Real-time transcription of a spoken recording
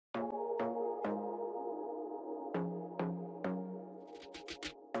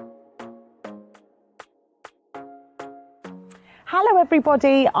Hello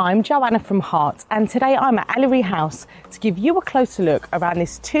everybody, I'm Joanna from HAART and today I'm at Ellery House to give you a closer look around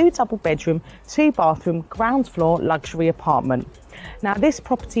this 2 double bedroom, 2 bathroom, ground floor luxury apartment. Now this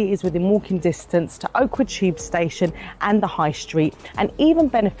property is within walking distance to Oakwood tube station and the high street, and even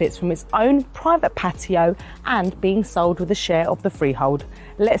benefits from its own private patio and being sold with a share of the freehold.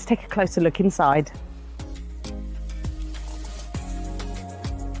 Let's take a closer look inside.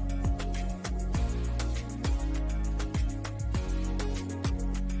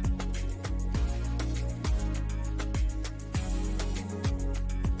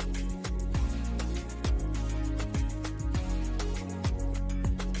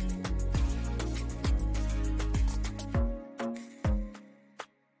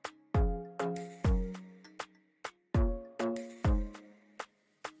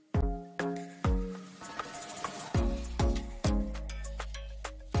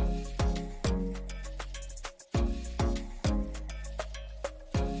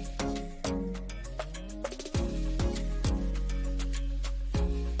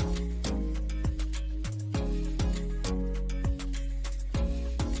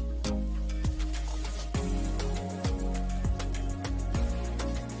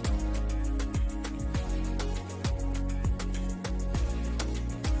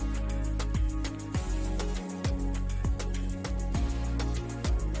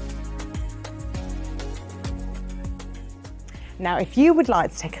 Now, if you would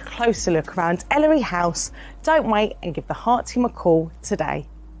like to take a closer look around Ellery House, don't wait and give the HAART team a call today.